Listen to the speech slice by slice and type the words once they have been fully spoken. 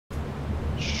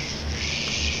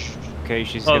case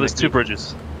she's Oh, gonna there's two eat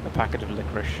bridges. a packet of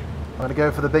licorice. I'm gonna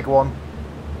go for the big one.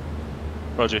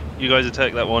 Roger. You guys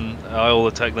attack that one. I'll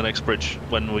attack the next bridge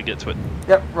when we get to it.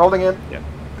 Yep, rolling in. Yeah.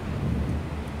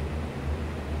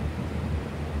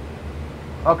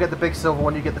 I'll get the big silver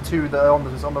one, you get the two that are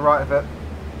on the right of it.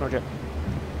 Roger.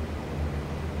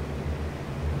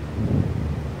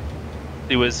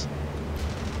 He whiz.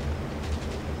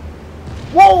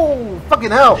 Whoa!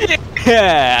 Fucking hell!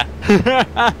 Yeah!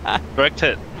 Direct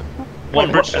hit. One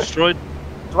Wait, bridge what? destroyed.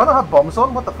 Do I not have bombs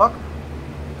on? What the fuck?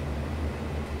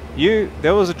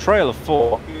 There was a trail of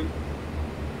 4.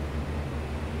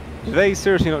 Did they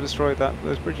seriously not destroy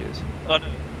those bridges? Oh, no.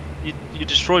 You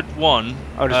destroyed one.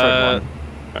 Oh, destroyed one.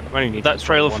 We only need to That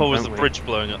destroy trail of one, 4 was don't the we? bridge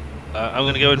blowing up. I'm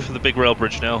going to go in for the big rail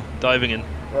bridge now. Diving in.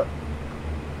 Yep.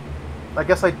 I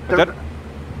guess I don't...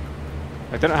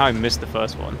 I don't know how I missed the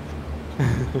first one.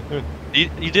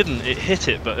 You didn't. It hit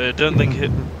it, but I don't think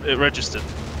it registered.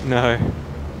 No.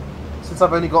 Since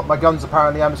I've only got my guns,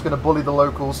 apparently, I'm just going to bully the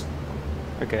locals.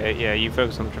 Okay, yeah, you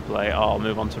focus on the AAA. I'll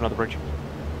move on to another bridge.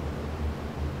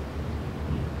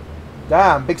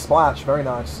 Damn, big splash. Very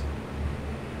nice.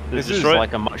 This is Destroy it?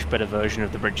 like a much better version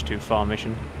of the Bridge Too Far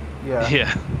mission. Yeah.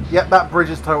 Yeah. Yep, that bridge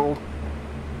is totaled.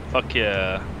 Fuck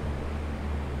yeah.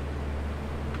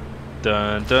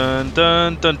 Dun dun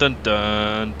dun dun dun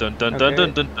dun dun dun dun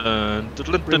dun dun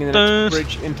dun Bringing dun the dun. next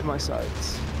bridge into my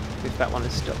sights. If that one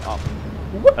is still up.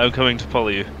 I'm coming to follow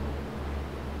you.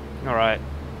 Alright.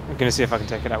 I'm gonna see if I can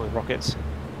take it out with rockets.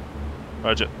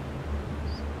 Roger.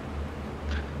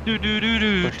 Do do do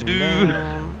do Pushing do.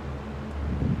 down.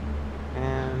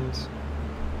 And...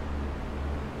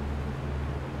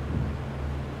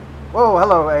 Whoa,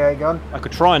 hello, AA gun. I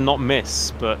could try and not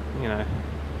miss, but, you know...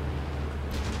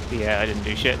 Yeah, I didn't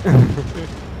do shit.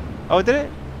 Oh, did it?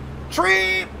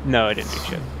 Tree! No, I didn't do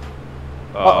shit.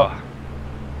 Oh.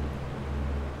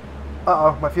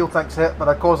 Uh-oh, my fuel tank's hit, but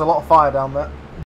I caused a lot of fire down there.